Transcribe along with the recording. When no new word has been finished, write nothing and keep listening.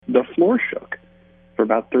the floor shook for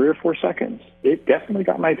about 3 or 4 seconds. It definitely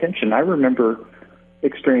got my attention. I remember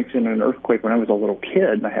experiencing an earthquake when I was a little kid,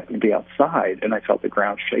 and I happened to be outside, and I felt the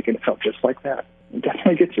ground shake, and it felt just like that. It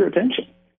definitely gets your attention.